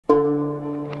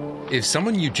If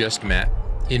someone you just met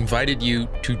invited you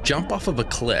to jump off of a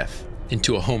cliff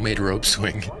into a homemade rope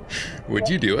swing, would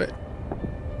you do it?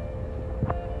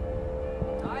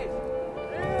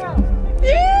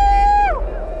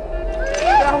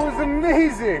 That was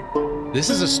amazing! This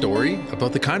is a story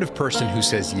about the kind of person who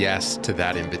says yes to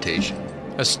that invitation.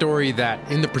 A story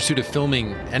that, in the pursuit of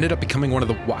filming, ended up becoming one of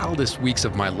the wildest weeks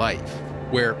of my life,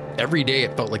 where every day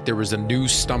it felt like there was a new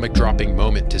stomach-dropping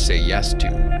moment to say yes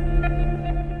to.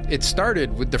 It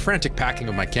started with the frantic packing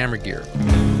of my camera gear,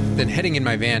 then heading in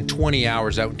my van 20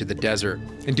 hours out into the desert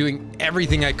and doing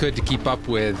everything I could to keep up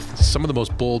with some of the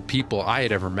most bold people I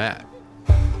had ever met.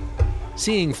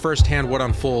 Seeing firsthand what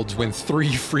unfolds when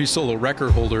 3 free solo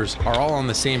record holders are all on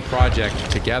the same project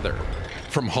together.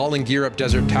 From hauling gear up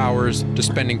desert towers to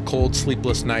spending cold,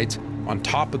 sleepless nights on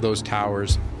top of those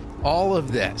towers. All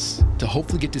of this to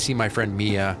hopefully get to see my friend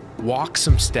Mia walk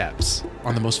some steps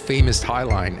on the most famous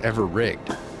highline ever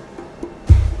rigged.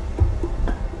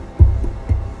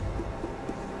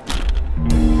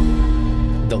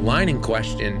 The line in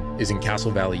question is in Castle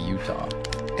Valley, Utah.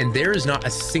 And there is not a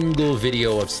single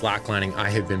video of slacklining I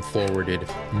have been forwarded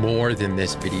more than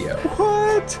this video.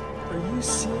 What? Are you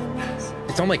serious?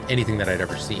 It's unlike anything that I'd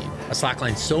ever seen. A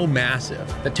slackline so massive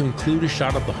that to include a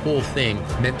shot of the whole thing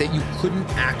meant that you couldn't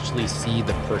actually see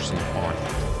the person on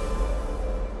it.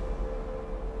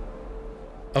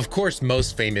 Of course,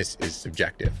 most famous is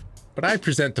subjective, but I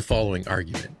present the following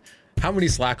argument. How many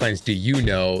slacklines do you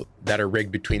know that are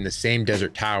rigged between the same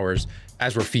desert towers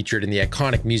as were featured in the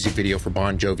iconic music video for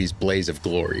Bon Jovi's Blaze of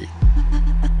Glory?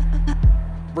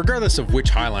 Regardless of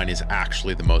which highline is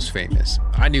actually the most famous,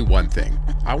 I knew one thing.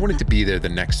 I wanted to be there the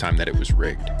next time that it was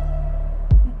rigged.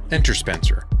 Enter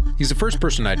Spencer. He's the first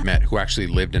person I'd met who actually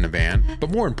lived in a van,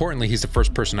 but more importantly, he's the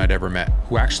first person I'd ever met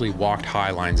who actually walked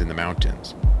highlines in the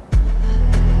mountains.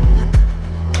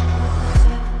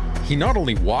 He not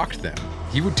only walked them,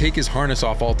 he would take his harness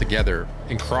off altogether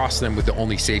and cross them with the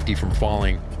only safety from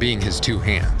falling being his 2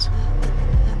 hands.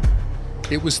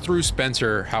 It was through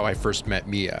Spencer how I first met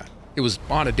Mia. It was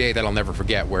on a day that I'll never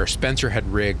forget where Spencer had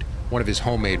rigged one of his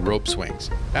homemade rope swings.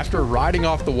 After riding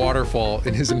off the waterfall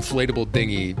in his inflatable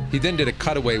dinghy, he then did a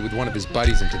cutaway with one of his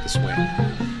buddies into the swing.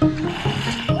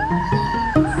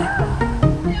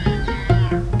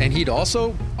 And he'd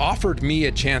also offered me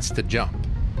a chance to jump.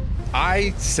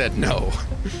 I said no.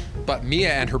 But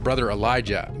Mia and her brother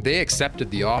Elijah, they accepted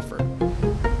the offer.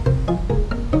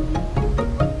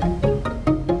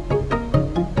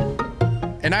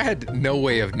 And I had no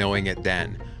way of knowing it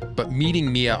then, but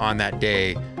meeting Mia on that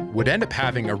day would end up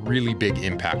having a really big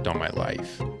impact on my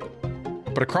life.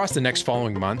 But across the next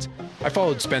following months, I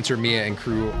followed Spencer, Mia, and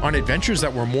crew on adventures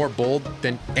that were more bold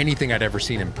than anything I'd ever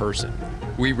seen in person.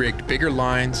 We rigged bigger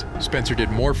lines, Spencer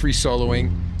did more free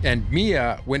soloing, and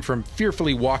Mia went from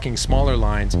fearfully walking smaller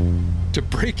lines to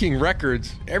breaking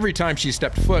records every time she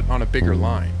stepped foot on a bigger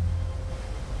line.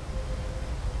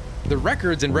 The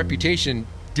records and reputation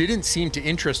didn't seem to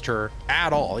interest her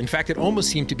at all. In fact, it almost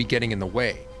seemed to be getting in the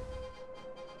way.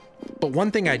 But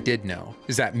one thing I did know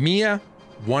is that Mia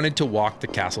wanted to walk the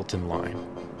Castleton line.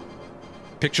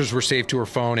 Pictures were saved to her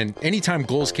phone, and anytime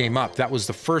goals came up, that was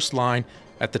the first line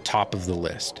at the top of the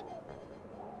list.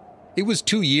 It was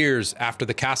 2 years after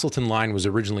the Castleton line was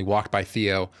originally walked by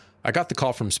Theo, I got the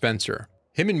call from Spencer.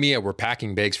 Him and Mia were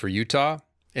packing bags for Utah,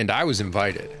 and I was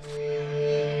invited.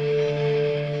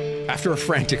 After a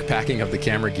frantic packing of the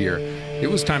camera gear, it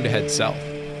was time to head south.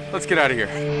 Let's get out of here.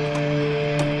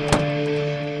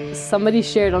 Somebody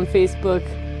shared on Facebook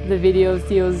the video of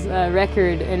Theo's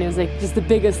record, and it was like just the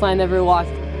biggest line ever walked.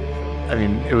 I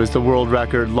mean, it was the world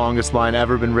record, longest line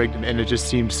ever been rigged, and it just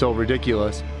seemed so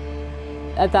ridiculous.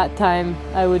 At that time,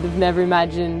 I would have never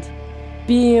imagined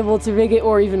being able to rig it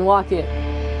or even walk it.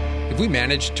 If we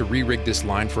managed to re-rig this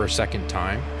line for a second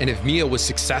time, and if Mia was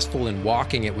successful in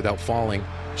walking it without falling,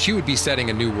 she would be setting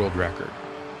a new world record.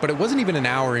 But it wasn't even an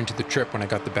hour into the trip when I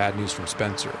got the bad news from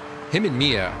Spencer. Him and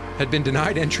Mia had been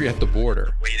denied entry at the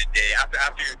border. Wait a day.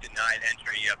 After you're denied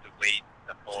entry, you have to wait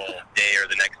the full day or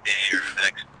the next day or the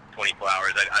next 24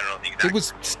 hours. I don't know the exact. It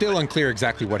was still unclear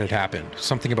exactly what had happened.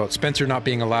 Something about Spencer not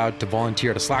being allowed to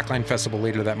volunteer at a Slackline festival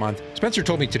later that month. Spencer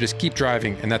told me to just keep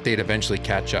driving and that they'd eventually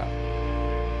catch up.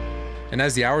 And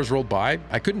as the hours rolled by,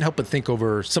 I couldn't help but think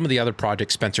over some of the other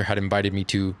projects Spencer had invited me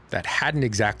to that hadn't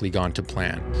exactly gone to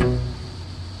plan.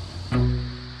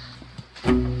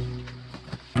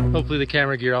 Hopefully the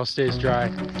camera gear all stays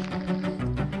dry.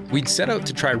 We'd set out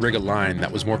to try rig a line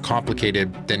that was more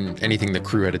complicated than anything the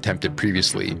crew had attempted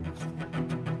previously.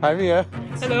 Hi, Mia.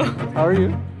 Hello. How are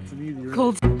you?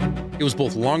 Cold. It was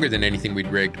both longer than anything we'd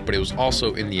rigged, but it was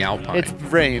also in the Alpine. It's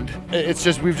rained. It's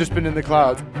just, we've just been in the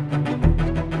clouds.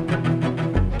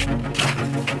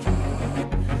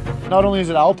 Not only is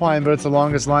it alpine, but it's the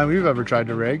longest line we've ever tried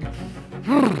to rig.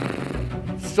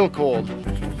 Still cold.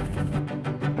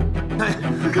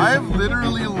 I have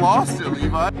literally lost it,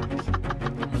 Levi.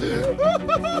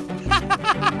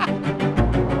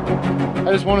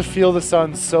 I just want to feel the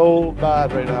sun so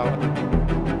bad right now.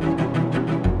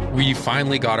 We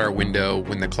finally got our window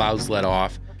when the clouds let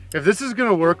off. If this is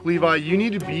gonna work, Levi, you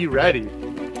need to be ready.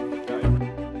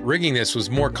 Rigging this was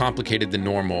more complicated than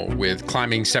normal, with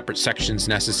climbing separate sections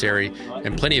necessary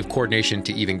and plenty of coordination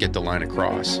to even get the line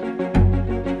across. Yeah,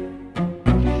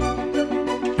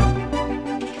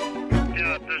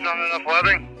 there's not enough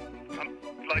webbing.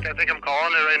 I think I'm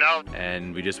calling it right now.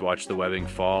 And we just watched the webbing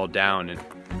fall down. And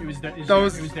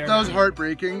That was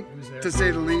heartbreaking, to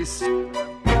say the least.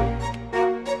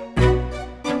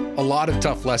 A lot of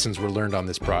tough lessons were learned on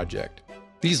this project.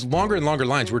 These longer and longer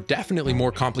lines were definitely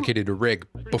more complicated to rig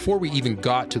before we even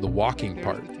got to the walking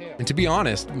part. And to be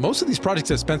honest, most of these projects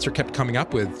that Spencer kept coming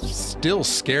up with still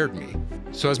scared me.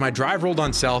 So as my drive rolled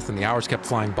on south and the hours kept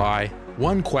flying by,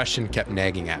 one question kept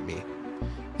nagging at me.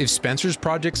 If Spencer's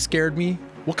project scared me,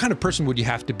 what kind of person would you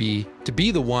have to be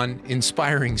the one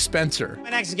inspiring Spencer?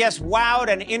 My next guest wowed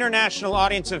an international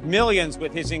audience of millions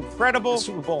with his incredible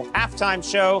Super Bowl halftime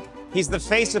show. He's the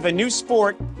face of a new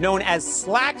sport known as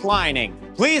slacklining.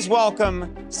 Please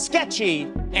welcome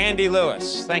Sketchy Andy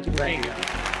Lewis. Thank you for being here.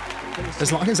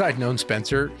 As long as I'd known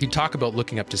Spencer, he'd talk about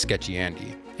looking up to Sketchy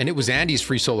Andy. And it was Andy's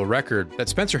free solo record that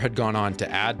Spencer had gone on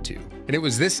to add to. And it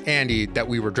was this Andy that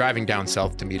we were driving down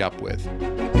south to meet up with.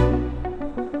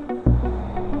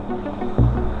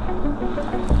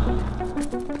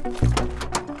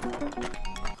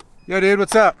 Yo, dude,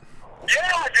 what's up?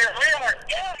 Yeah, dude, we are.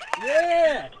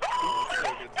 Yeah!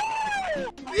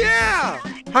 Yeah!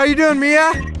 How you doing,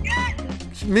 Mia?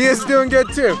 Mia's doing good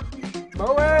too.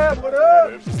 Moab, what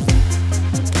up?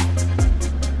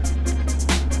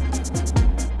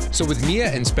 So with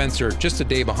Mia and Spencer just a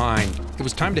day behind, it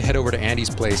was time to head over to Andy's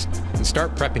place and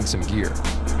start prepping some gear.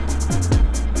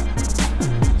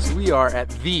 So we are at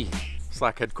the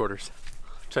Slack headquarters.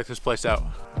 Check this place out.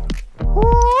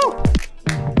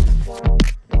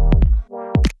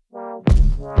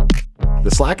 The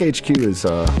Slack HQ is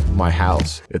my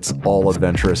house. It's all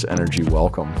adventurous energy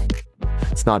welcome.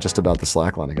 It's not just about the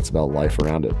slacklining, it's about life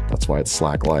around it. That's why it's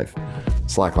Slack Life.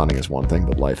 Slacklining is one thing,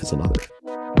 but life is another.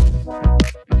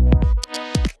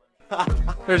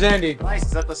 There's Andy. Nice.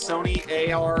 Is that the Sony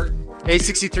AR?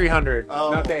 A6300.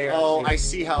 Not the AR. Oh, I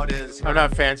see how it is. I'm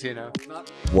not fancy enough.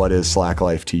 What is Slack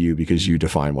Life to you? Because you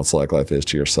define what Slack Life is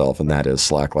to yourself, and that is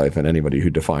Slack Life. And anybody who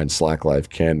defines Slack Life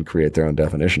can create their own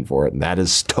definition for it, and that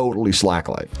is totally Slack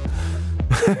Life.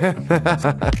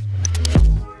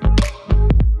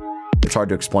 It's hard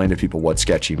to explain to people what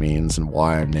Sketchy means and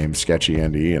why I'm named Sketchy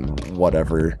Andy and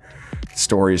whatever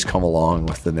stories come along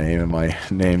with the name, and my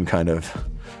name kind of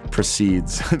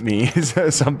precedes me.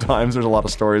 Sometimes there's a lot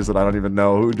of stories that I don't even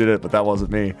know who did it, but that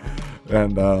wasn't me.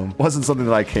 And wasn't something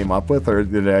that I came up with or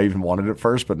that I even wanted at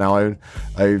first, but now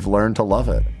I've learned to love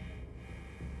it.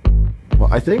 Well,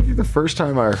 I think the first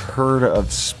time I heard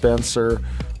of Spencer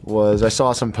was I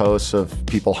saw some posts of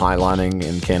people highlining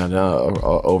in Canada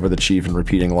over the chief and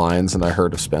repeating lines, and I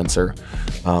heard of Spencer.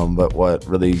 But what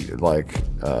really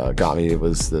got me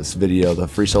was this video, the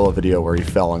free solo video where he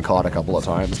fell and caught a couple of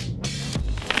times.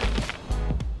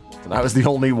 And I was the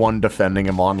only one defending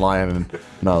him online, and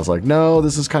I was like, no,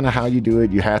 this is kind of how you do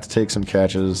it. You have to take some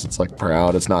catches. It's like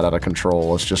proud. It's not out of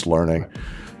control. It's just learning.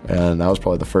 And that was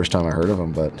probably the first time I heard of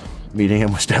him, but meeting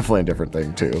him was definitely a different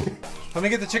thing too. Let me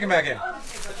get the chicken back in.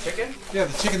 Chicken? Yeah,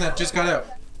 the chicken that just got out.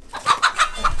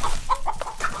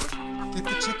 Get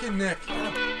the chicken, Nick.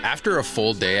 After a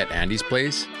full day at Andy's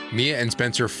place, Mia and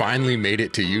Spencer finally made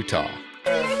it to Utah.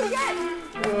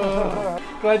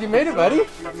 Glad you made it, buddy.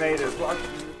 You made it.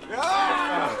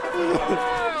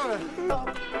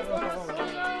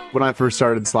 When I first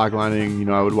started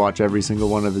slacklining, I would watch every single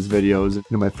one of his videos.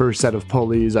 My first set of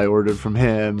pulleys I ordered from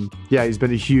him. Yeah, he's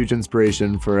been a huge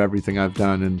inspiration for everything I've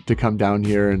done, and to come down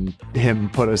here and him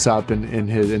put us up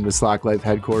in the Slack Life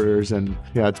headquarters, and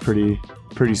yeah, it's pretty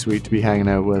sweet to be hanging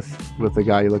out with the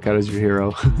guy you look at as your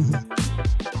hero.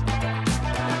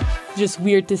 Just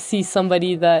weird to see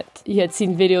somebody that you had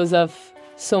seen videos of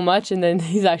so much, and then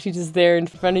he's actually just there in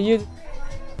front of you.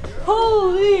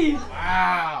 Holy!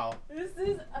 Wow! This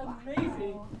is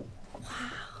amazing. Wow.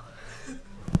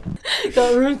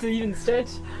 Got room to even stretch.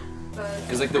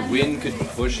 It's like the wind could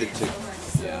push it to,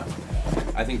 yeah.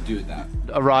 I think do that.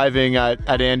 Arriving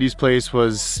at Andy's place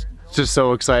was It's just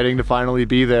so exciting to finally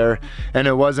be there. And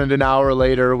it wasn't an hour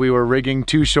later, we were rigging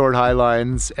 2 short high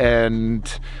lines, and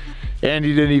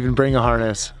Andy didn't even bring a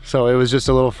harness. So it was just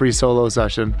a little free solo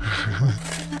session.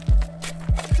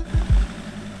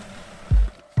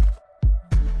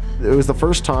 It was the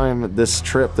first time this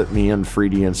trip that me and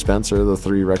Friedi and Spencer, the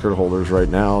 3 record holders right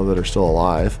now that are still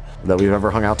alive, that we've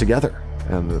ever hung out together.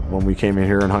 And when we came in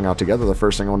here and hung out together, the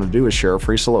first thing I wanted to do is share a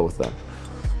free solo with them.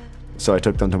 So I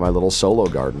took them to my little solo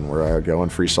garden where I go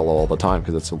and free solo all the time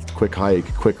because it's a quick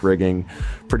hike, quick rigging,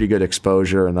 pretty good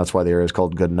exposure, and that's why the area is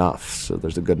called Good Enough. So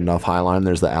there's the Good Enough high line,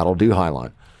 there's the That'll Do high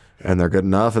line. And they're good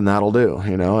enough and that'll do,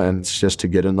 you know, and it's just to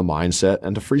get in the mindset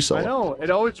and to free solo. I know, it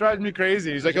always drives me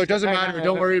crazy. He's like, oh, it doesn't matter,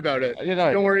 don't worry about it.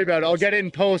 Don't worry about it, I'll get it in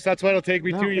post, that's why it'll take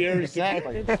me 2 years.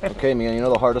 Exactly. Okay, man, you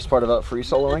know the hardest part about free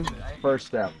soloing? First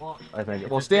step, I think.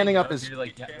 Well, standing up is,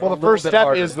 Well, the first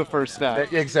step is the first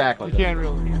step. Exactly. You can't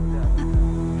really.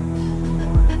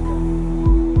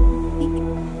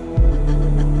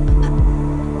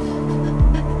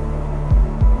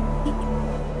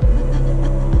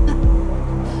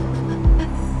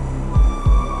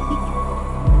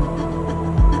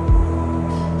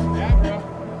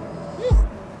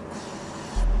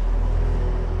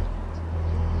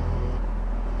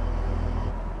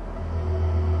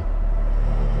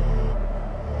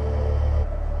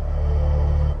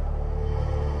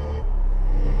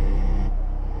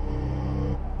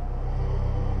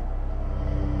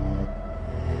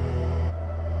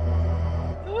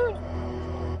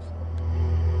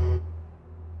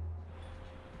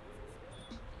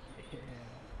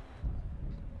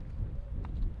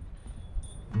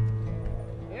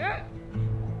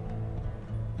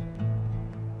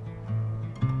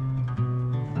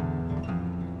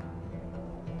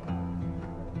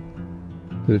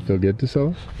 Did it feel good to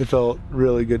solo? It felt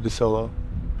really good to solo.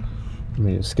 I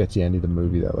mean, it's Sketchy Andy, the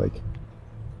movie that like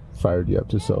fired you up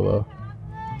to solo.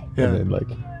 Yeah. And then like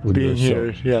when Being you here,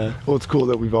 were yeah. Well, it's cool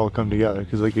that we've all come together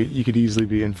because like you could easily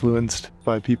be influenced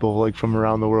by people like from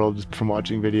around the world just from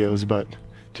watching videos, but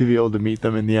to be able to meet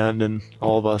them in the end and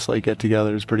all of us like get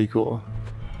together is pretty cool.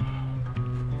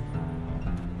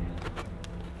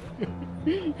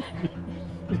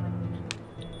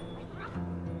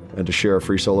 And to share a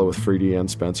free solo with Friedi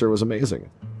and Spencer was amazing.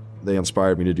 They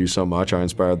inspired me to do so much, I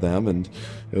inspired them, and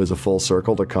it was a full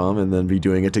circle to come and then be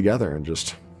doing it together and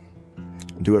just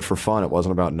do it for fun. It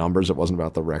wasn't about numbers, it wasn't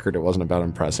about the record, it wasn't about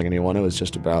impressing anyone, it was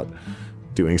just about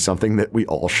doing something that we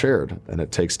all shared. And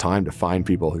it takes time to find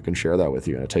people who can share that with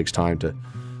you, and it takes time to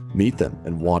meet them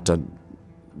and want to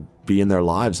be in their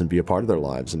lives and be a part of their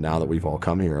lives. And now that we've all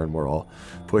come here and we're all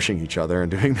pushing each other and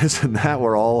doing this and that,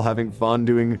 we're all having fun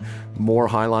doing more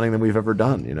highlining than we've ever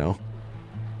done, you know?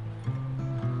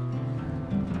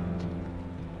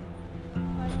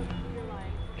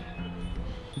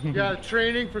 Yeah,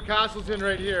 training for Castleton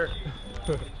right here.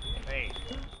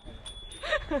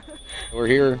 We're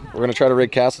here, we're gonna try to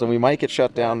rig Castleton. We might get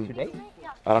shut down.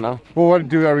 I don't know. Well, what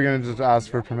are we gonna just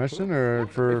ask for permission or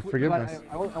for forgiveness?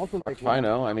 I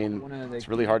know, I mean, it's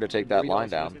really hard to take that line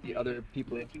down.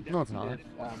 No, it's not.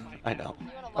 I know.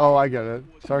 Oh, I get it.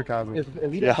 Sarcasm.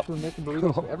 Yeah.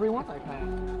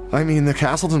 I mean, the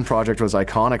Castleton project was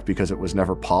iconic because it was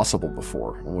never possible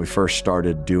before. When we first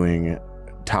started doing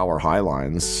tower high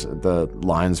lines, the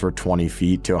lines were 20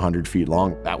 feet to 100 feet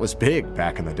long. That was big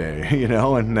back in the day, you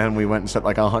know? And then we went and set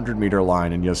like a 100-meter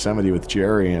line in Yosemite with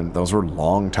Jerry, and those were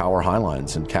long tower high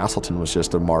lines, and Castleton was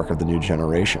just a mark of the new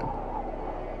generation.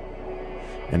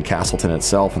 And Castleton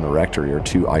itself and the rectory are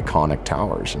 2 iconic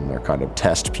towers, and they're kind of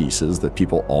test pieces that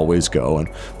people always go. And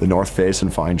the North Face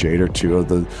and Fine Jade are 2 of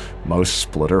the most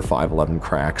splitter 511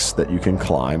 cracks that you can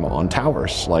climb on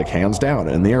towers, like hands down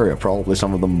in the area. Probably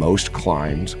some of the most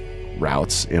climbed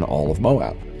routes in all of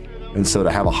Moab. And so to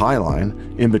have a high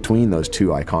line in between those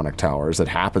 2 iconic towers that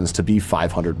happens to be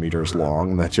 500 meters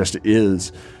long, that just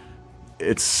is,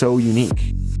 it's so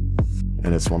unique.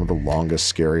 And it's one of the longest,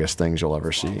 scariest things you'll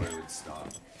ever see.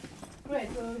 Right,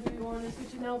 so do you want to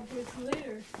switch it now before it's too late,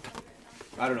 or?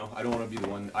 I don't know. I don't want to be the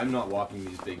one. I'm not walking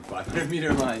these big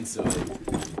 500-meter lines, so. I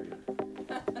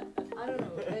don't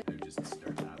know. Just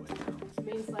start that way.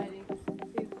 Main sliding.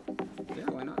 Yeah,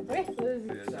 why not? Okay,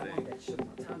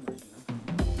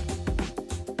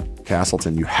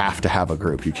 Castleton, you have to have a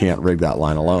group. You can't rig that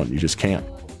line alone. You just can't.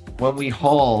 When we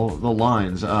haul the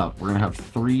lines up, we're gonna have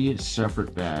 3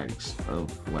 separate bags of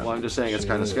weapons. Well, I'm just saying it's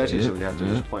kind of sketchy, so we have to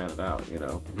just plan it out, you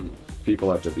know?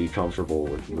 People have to be comfortable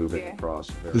with moving across.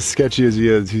 As sketchy as he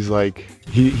is, he's like,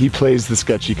 he plays the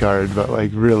sketchy card, but like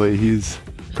really, he's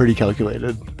pretty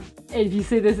calculated. Hey, if you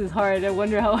say this is hard, I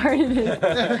wonder how hard it is.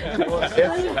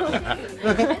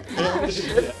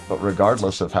 But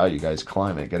regardless of how you guys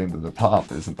climb it, getting to the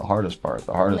top isn't the hardest part.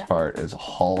 The hardest part is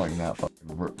hauling that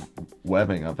fucking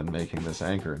webbing up and making this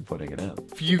anchor and putting it in.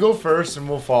 You go first and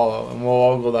we'll follow, and we'll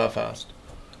all go that fast.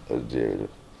 Oh, dude.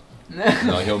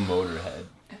 No, he'll motorhead.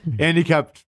 Andy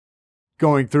kept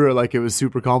going through it like it was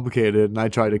super complicated, and I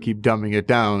try to keep dumbing it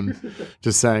down,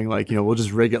 just saying like, you know, we'll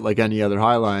just rig it like any other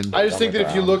highline. I just think that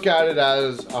if you look at it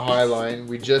as a highline,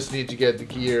 we just need to get the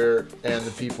gear and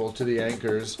the people to the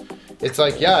anchors. It's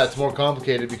like, yeah, it's more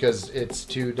complicated because it's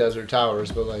 2 desert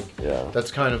towers, but like, yeah,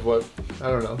 that's kind of what, I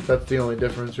don't know, that's the only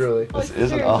difference really. This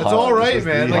isn't It's all right,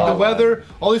 man. Like the weather,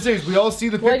 all these things, we all see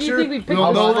the picture, we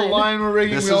all know the line we're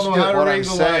rigging, we all know how to rig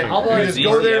the line. We just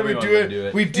go there, we do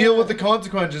it, we deal with the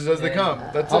consequences as they come.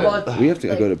 That's it. We have to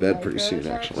go to bed pretty soon,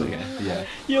 actually. Yeah.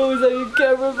 Yo, is that your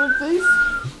camera for face?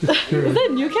 Is that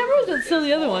a new camera or is that still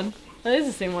the other one? That is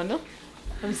the same one, no?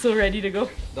 I'm still ready to go.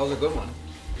 That was a good one.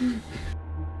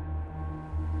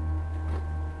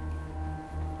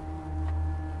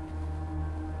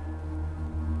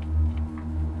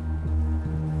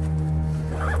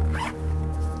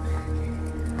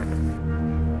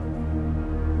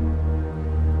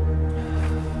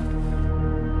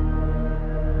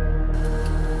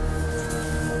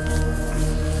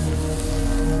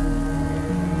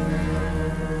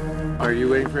 Are you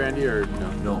waiting for Andy or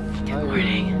no? No. Good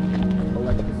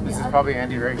morning. This is probably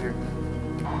Andy right here.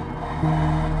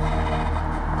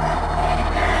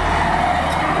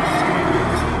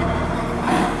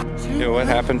 Yo, what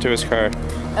happened to his car?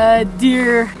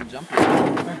 Deer.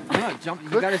 Jump.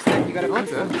 You gotta stay. You gotta push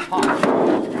from the top.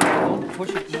 Don't push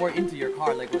it more into your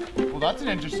car. Like. Well, that's an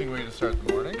interesting way to start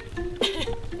the morning.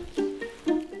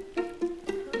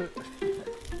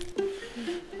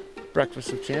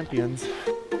 Breakfast of champions.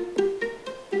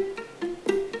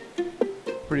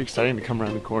 Pretty exciting to come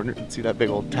around the corner and see that big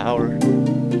old tower.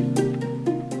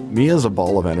 Mia's a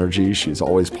ball of energy. She's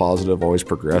always positive, always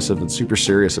progressive, and super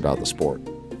serious about the sport.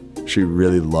 She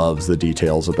really loves the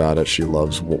details about it. She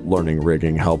loves learning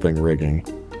rigging, helping rigging,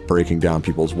 breaking down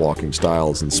people's walking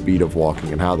styles and speed of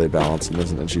walking and how they balance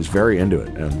and she's very into it,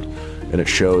 and it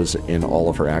shows in all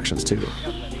of her actions too.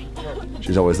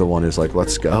 She's always the one who's like,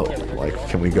 let's go. Like,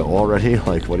 can we go already?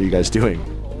 Like, what are you guys doing?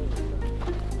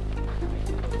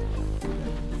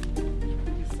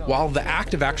 While the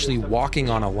act of actually walking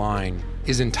on a line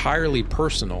is entirely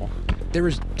personal, there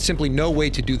is simply no way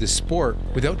to do this sport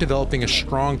without developing a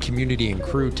strong community and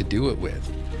crew to do it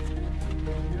with.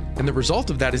 And the result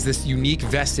of that is this unique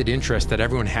vested interest that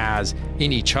everyone has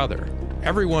in each other.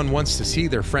 Everyone wants to see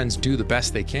their friends do the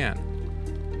best they can.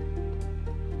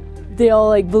 They all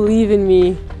like believe in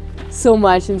me so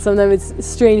much, and sometimes it's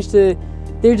strange they're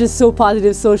just so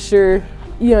positive, so sure.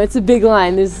 You know, it's a big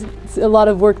line. There's a lot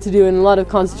of work to do and a lot of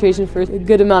concentration for a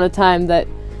good amount of time that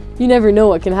you never know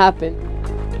what can happen.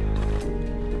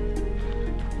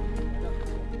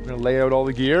 We're gonna lay out all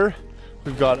the gear.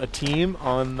 We've got a team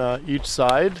on each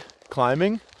side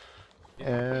climbing,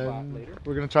 and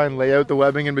we're gonna try and lay out the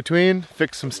webbing in between,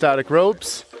 fix some static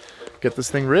ropes, get this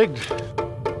thing rigged.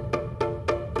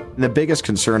 The biggest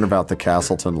concern about the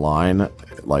Castleton line,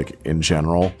 like in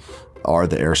general, are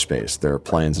the airspace. There are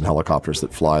planes and helicopters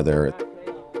that fly there.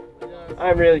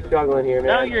 I'm really struggling here,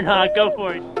 man. No, you're not. Go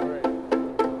for it.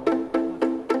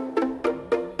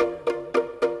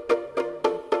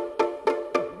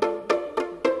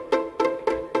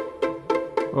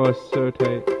 Oh, it's so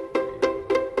tight.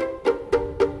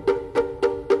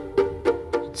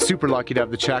 Super lucky to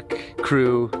have the Czech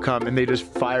crew come, and they just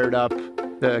fired up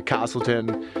the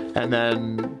Castleton, and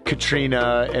then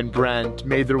Katrina and Brent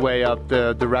made their way up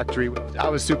the rectory. I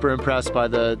was super impressed by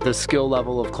the skill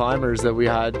level of climbers that we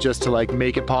had just to like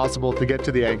make it possible to get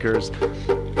to the anchors.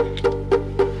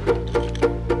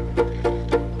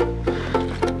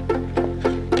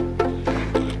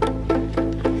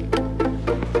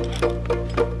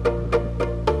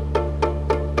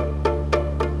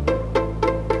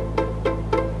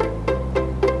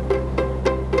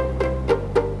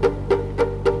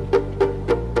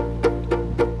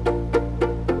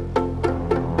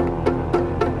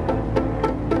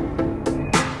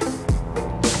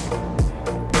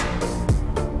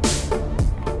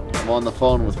 On the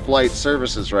phone with flight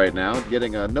services right now,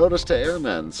 getting a notice to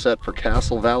airmen set for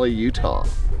Castle Valley, Utah.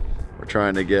 We're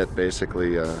trying to get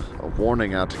basically a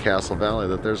warning out to Castle Valley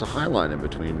that there's a high line in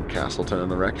between Castleton and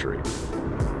the rectory.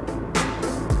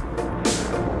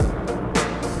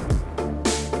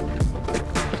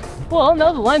 Well,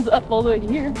 now the line's up all the way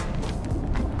here.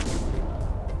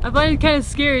 I find it kind of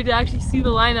scary to actually see the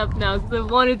line up now because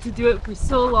I've wanted to do it for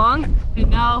so long,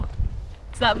 and now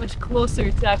it's that much closer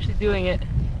to actually doing it.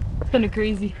 It's kind of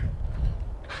crazy.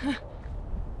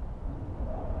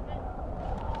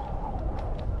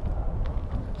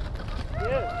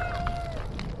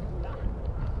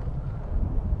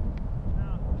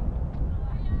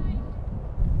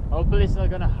 Hopefully it's not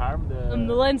gonna harm the...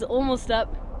 The line's almost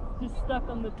up. Just stuck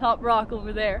on the top rock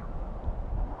over there.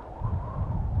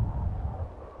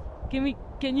 Can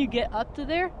you get up to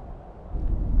there?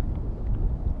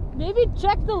 Maybe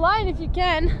check the line if you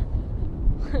can.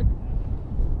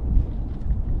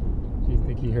 Do you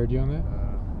think he heard you on that?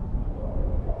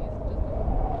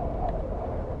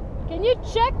 Can you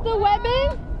check the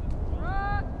webbing?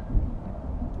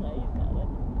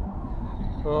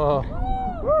 Oh.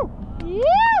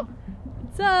 Yeah!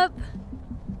 What's up?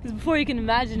 Because before you can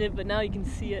imagine it, but now you can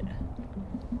see it.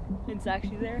 It's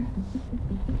actually there.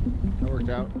 That worked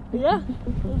out. Yeah,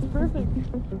 that's perfect.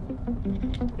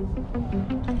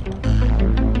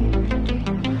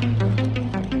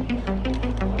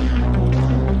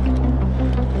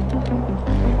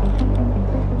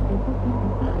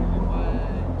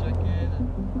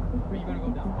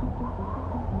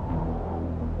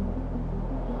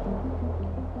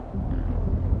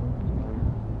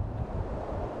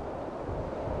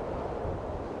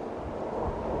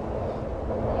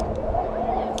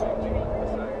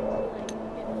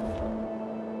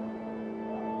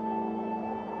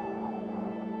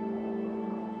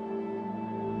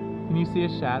 Can you see a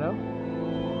shadow?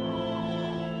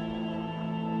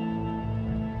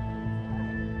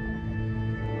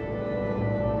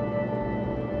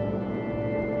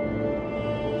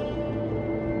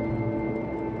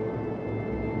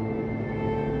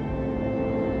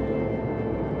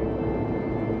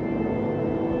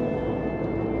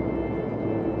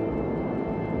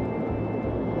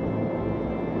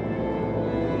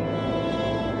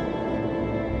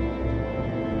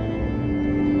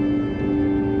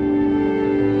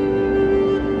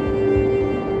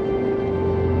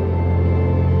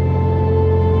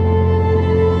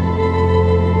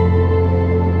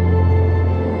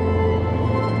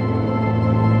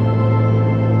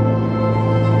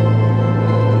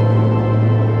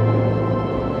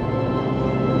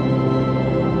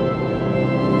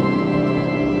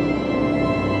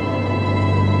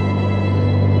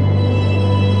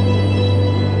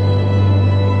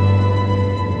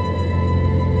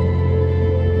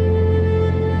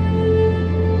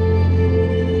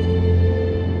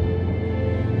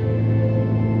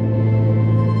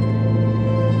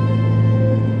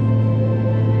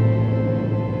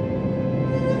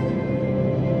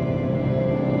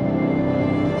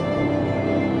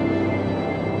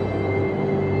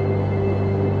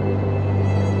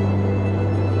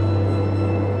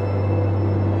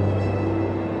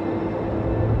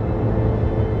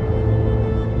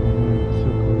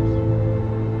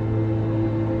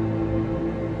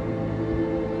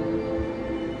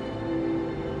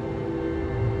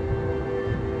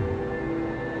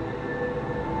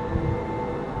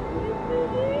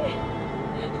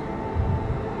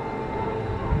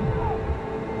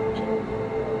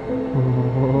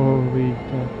 Holy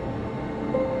cow.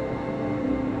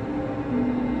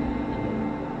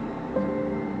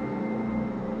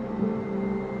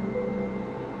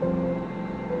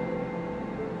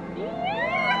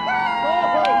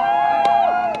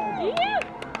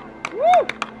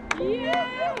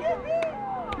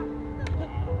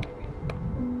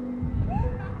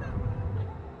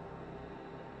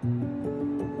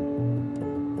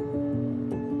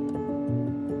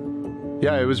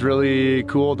 Yeah, it was really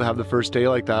cool to have the first day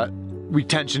like that. We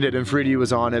tensioned it and Friedi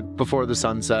was on it before the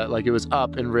sunset. Like it was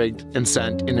up and rigged and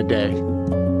sent in a day.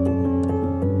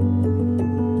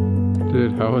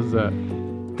 Dude, how was that?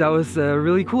 That was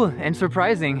really cool and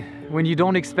surprising. When you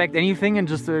don't expect anything and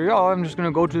just, oh, I'm just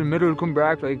gonna go to the middle, come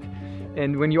back, like,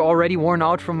 and when you're already worn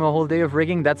out from a whole day of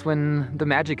rigging, that's when the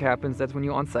magic happens. That's when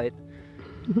you're on site.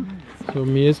 So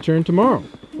Mia's turn tomorrow.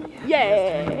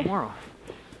 Yay! Tomorrow.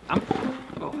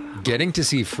 Getting to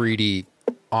see Friedi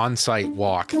on-site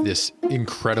walk this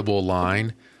incredible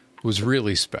line was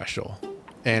really special.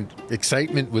 And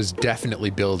excitement was definitely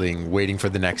building, waiting for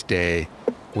the next day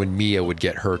when Mia would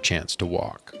get her chance to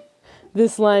walk.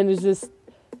 This line was just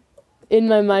in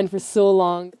my mind for so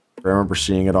long. I remember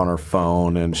seeing it on her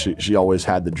phone, and she always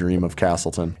had the dream of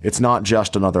Castleton. It's not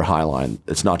just another high line.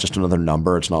 It's not just another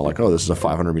number. It's not like, oh, this is a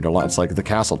 500-meter line. It's like the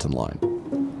Castleton line.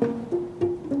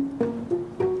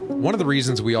 One of the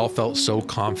reasons we all felt so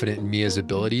confident in Mia's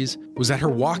abilities was that her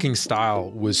walking style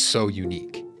was so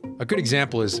unique. A good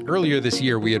example is earlier this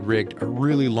year we had rigged a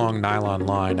really long nylon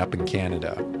line up in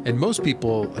Canada, and most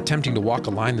people attempting to walk a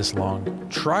line this long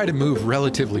try to move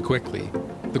relatively quickly.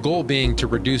 The goal being to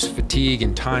reduce fatigue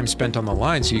and time spent on the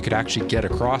line so you could actually get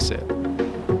across it.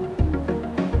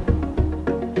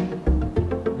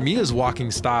 Mia's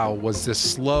walking style was this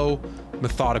slow,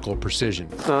 methodical precision.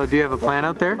 So do you have a plan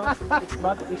out there?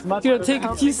 You know, take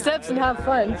a few steps and have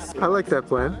fun. I like that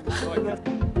plan.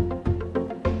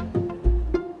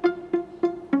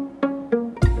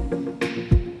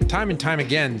 Time and time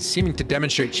again, seeming to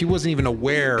demonstrate she wasn't even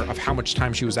aware of how much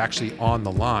time she was actually on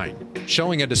the line,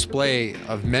 showing a display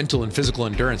of mental and physical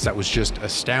endurance that was just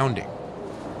astounding.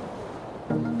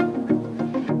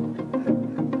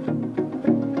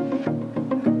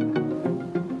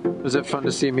 Was it fun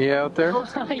to see Mia out there?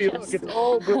 Yes.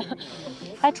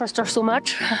 I trust her so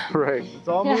much. Right.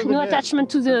 Yeah, no attachment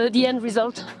to the end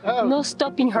result. No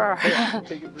stopping her.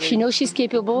 She knows she's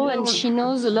capable, and she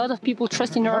knows a lot of people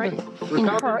trust in her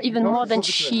even more than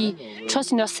she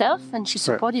trusts in herself, and she's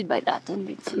supported by that. And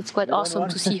it's quite awesome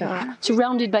to see her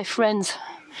surrounded by friends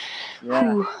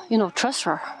who, you know, trust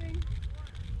her.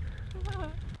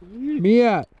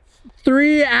 Mia,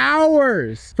 3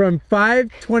 hours from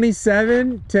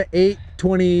 5:27 to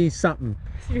 8:20 something.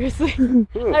 Seriously,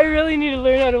 I really need to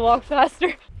learn how to walk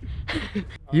faster.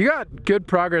 You got good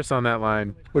progress on that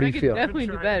line. What do you feel? I could definitely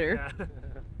do better.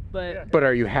 But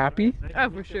are you happy? Oh,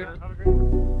 for sure.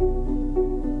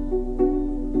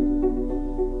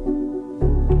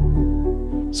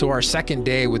 So our second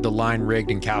day with the line rigged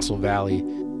in Castle Valley,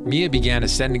 Mia began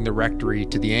ascending the rectory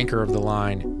to the anchor of the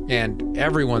line, and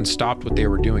everyone stopped what they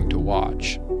were doing to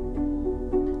watch.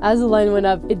 As the line went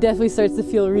up, it definitely starts to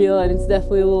feel real, and it's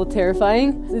definitely a little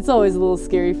terrifying. It's always a little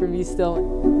scary for me still.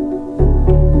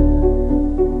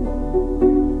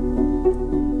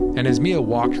 And as Mia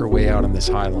walked her way out on this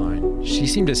high line, she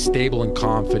seemed as stable and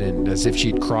confident as if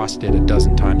she'd crossed it a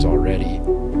dozen times already.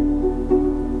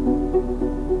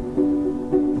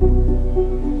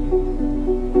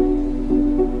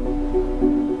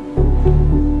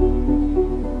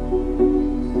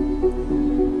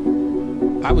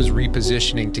 I was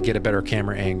repositioning to get a better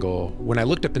camera angle when I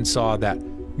looked up and saw that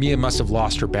Mia must have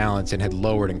lost her balance and had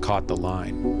lowered and caught the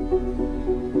line.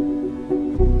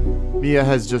 Mia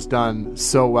has just done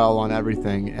so well on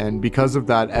everything, and because of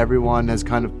that, everyone has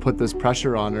kind of put this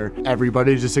pressure on her.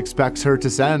 Everybody just expects her to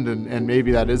send, and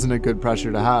maybe that isn't a good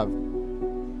pressure to have.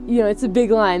 You know, it's a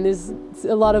big line. There's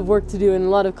a lot of work to do and a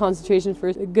lot of concentration for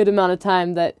a good amount of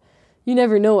time that you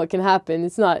never know what can happen.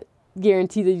 It's not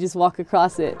guaranteed that you just walk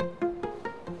across it.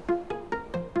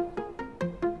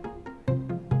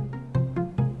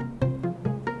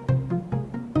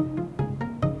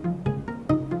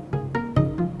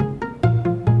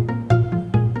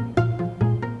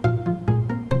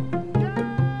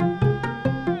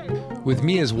 With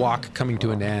Mia's walk coming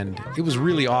to an end, it was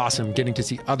really awesome getting to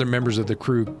see other members of the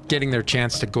crew getting their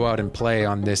chance to go out and play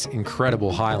on this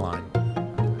incredible high line.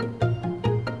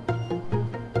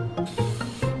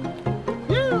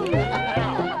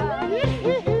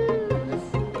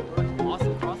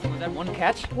 Awesome. Was that one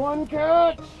catch? One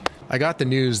catch! I got the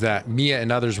news that Mia and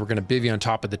others were going to bivvy on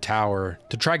top of the tower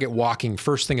to try get walking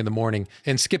first thing in the morning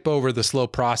and skip over the slow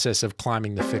process of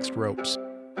climbing the fixed ropes.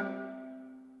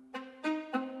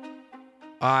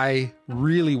 I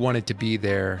really wanted to be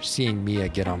there seeing Mia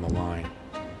get on the line.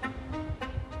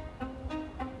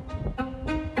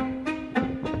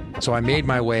 So I made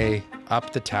my way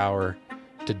up the tower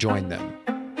to join them.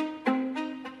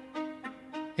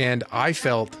 And I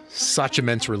felt such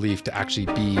immense relief to actually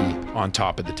be on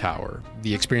top of the tower.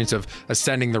 The experience of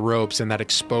ascending the ropes and that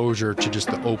exposure to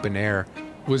just the open air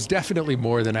was definitely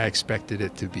more than I expected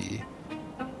it to be.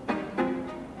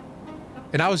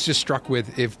 And I was just struck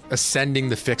with, if ascending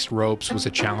the fixed ropes was a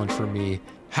challenge for me,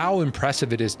 how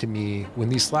impressive it is to me when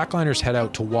these slackliners head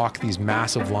out to walk these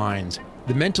massive lines.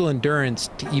 The mental endurance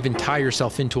to even tie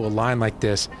yourself into a line like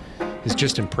this is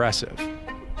just impressive.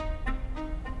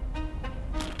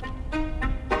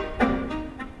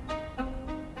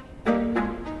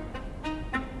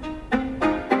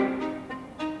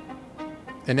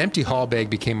 An empty hall bag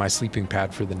became my sleeping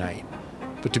pad for the night.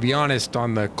 But to be honest,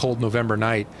 on the cold November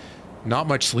night, not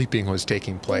much sleeping was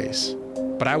taking place.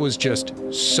 But I was just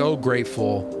so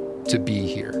grateful to be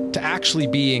here, to actually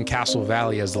be in Castle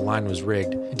Valley as the line was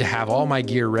rigged, and to have all my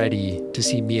gear ready to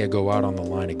see Mia go out on the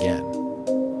line again.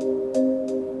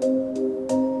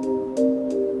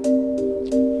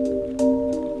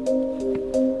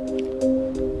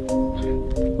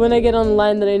 When I get on a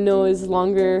line that I know is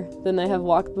longer than I have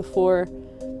walked before,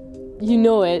 you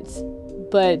know it,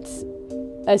 but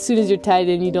as soon as you're tied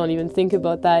in, you don't even think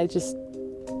about that.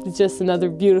 It's just another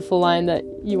beautiful line that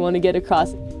you want to get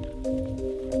across.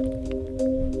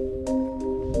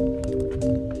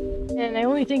 And I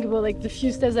only think about like the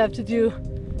few steps I have to do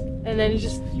and then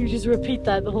you just repeat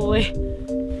that the whole way.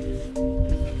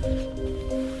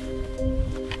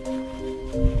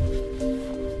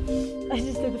 I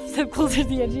just took a step closer to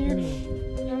the edge here.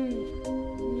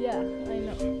 Yeah, I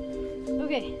know.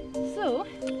 Okay, so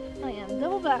I am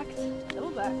double backed.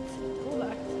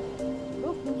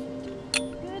 Oh,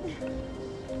 good.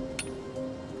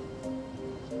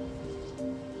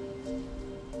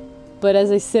 But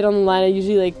as I sit on the line, I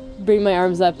usually like bring my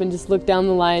arms up and just look down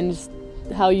the line, just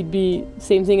how you'd be,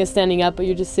 same thing as standing up, but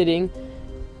you're just sitting.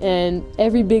 And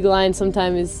every big line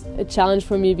sometimes is a challenge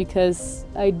for me because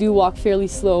I do walk fairly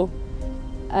slow.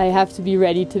 I have to be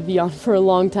ready to be on for a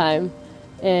long time.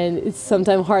 And it's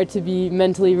sometimes hard to be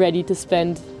mentally ready to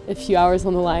spend a few hours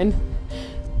on the line.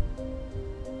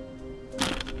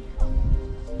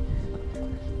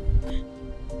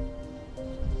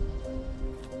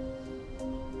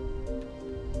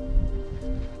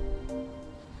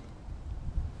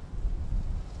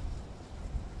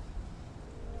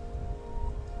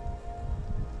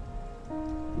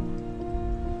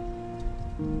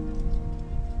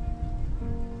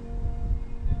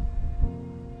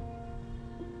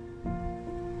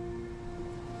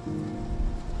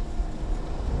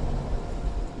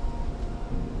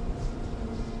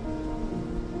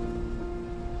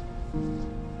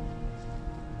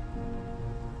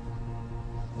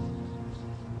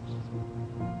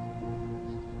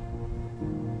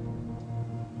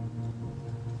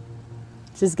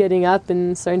 Just getting up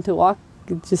and starting to walk,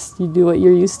 just you do what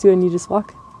you're used to and you just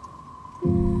walk.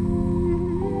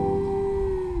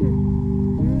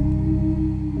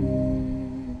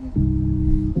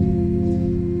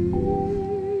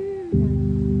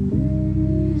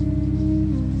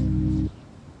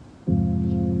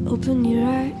 Open your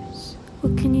eyes,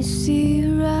 what can you see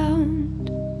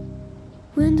around?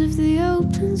 Wind of the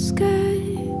open sky,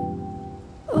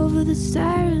 over the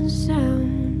siren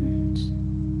sound.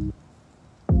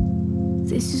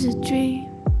 This is a dream,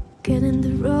 getting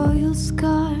the royal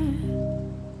scar,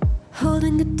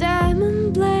 holding a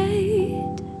diamond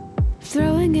blade,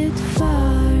 throwing it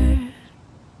far.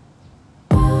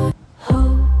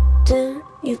 Holding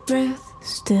your breath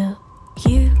still,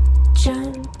 you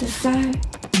jump the fire.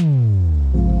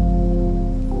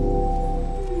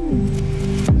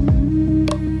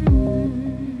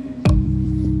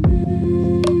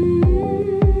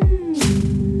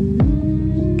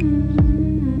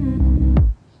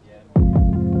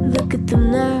 Look at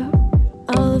them now,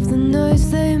 all of the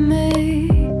noise they make,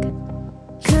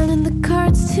 counting the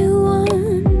cards to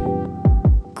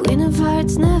one, Queen of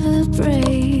Hearts never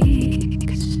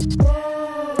breaks.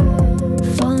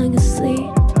 Falling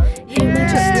asleep, here might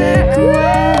just take a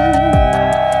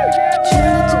while,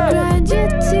 trying to grind your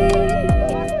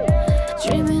teeth,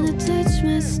 dreaming to touch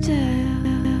my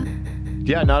style.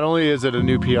 Yeah, not only is it a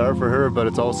new PR for her, but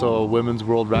it's also a women's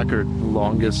world record,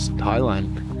 longest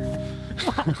highline.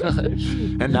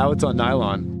 And now it's on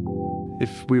nylon.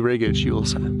 If we rig it, she will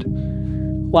send.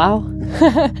 Wow.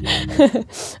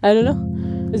 I don't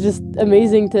know. It's just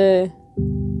amazing to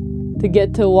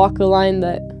get to walk a line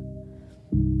that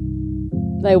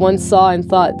I once saw and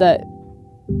thought that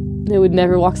I would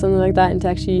never walk something like that, and to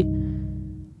actually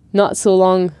not so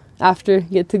long after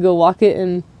get to go walk it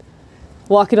and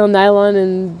walk it on nylon,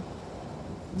 and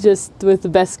just with the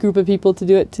best group of people to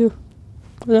do it too.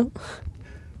 You know?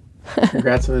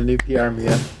 Congrats on the new PR,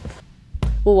 Mia.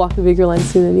 We'll walk a bigger line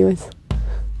soon anyways.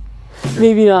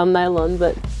 Maybe not on nylon,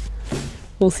 but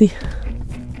we'll see.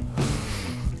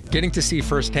 Getting to see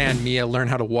firsthand Mia learn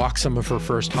how to walk some of her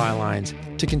first high lines,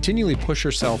 to continually push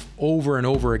herself over and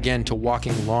over again to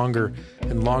walking longer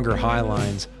and longer high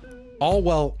lines, all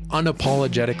while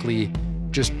unapologetically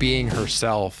just being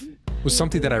herself, was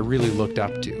something that I really looked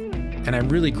up to. And I'm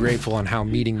really grateful on how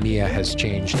meeting Mia has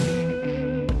changed me.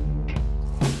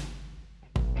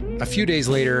 A few days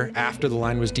later, after the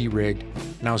line was de-rigged,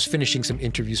 and I was finishing some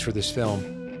interviews for this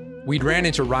film, we'd ran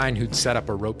into Ryan, who'd set up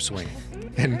a rope swing.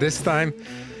 And this time,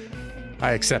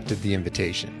 I accepted the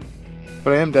invitation.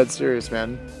 But I am dead serious,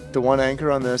 man. The one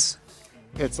anchor on this,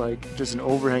 it's like just an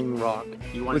overhanging rock.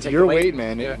 You want with to take your the weight? weight,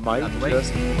 man, it might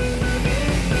just...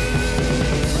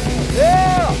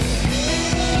 Yeah!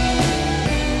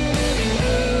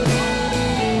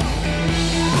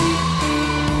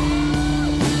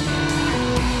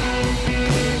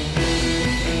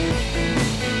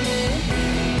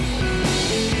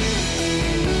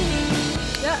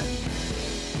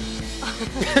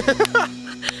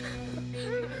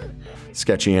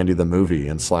 Sketchy Andy the movie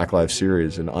and Slack Life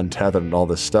series and Untethered and all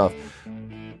this stuff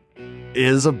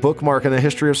is a bookmark in the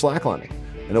history of slacklining,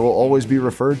 and it will always be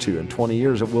referred to. In 20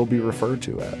 years, it will be referred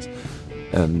to as.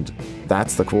 And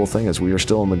that's the cool thing, is we are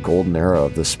still in the golden era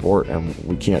of this sport, and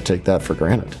we can't take that for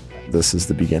granted. This is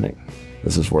the beginning.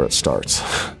 This is where it starts.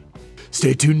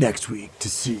 Stay tuned next week to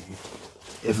see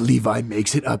if Levi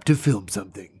makes it up to film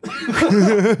something.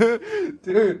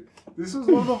 Dude, this was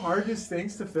one of the hardest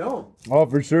things to film. Oh,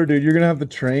 for sure, dude. You're gonna have to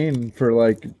train for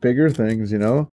like bigger things, you know?